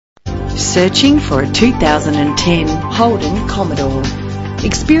Searching for a 2010 Holden Commodore.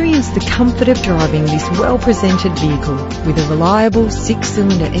 Experience the comfort of driving this well-presented vehicle with a reliable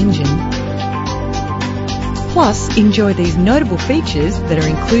 6-cylinder engine. Plus, enjoy these notable features that are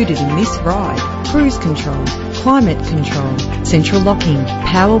included in this ride: cruise control, climate control, central locking,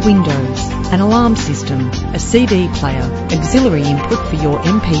 power windows, an alarm system, a CD player, auxiliary input for your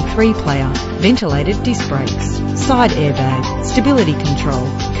MP3 player, ventilated disc brakes, side airbag, stability control,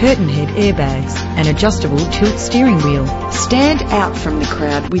 curtain head airbags, and adjustable tilt steering wheel. Stand out from the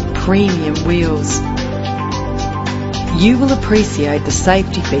crowd with premium wheels. You will appreciate the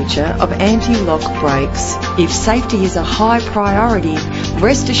safety feature of anti-lock brakes. If safety is a high priority,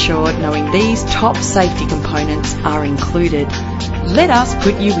 rest assured knowing these top safety components are included. Let us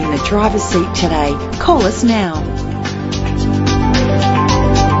put you in the driver's seat today. Call us now.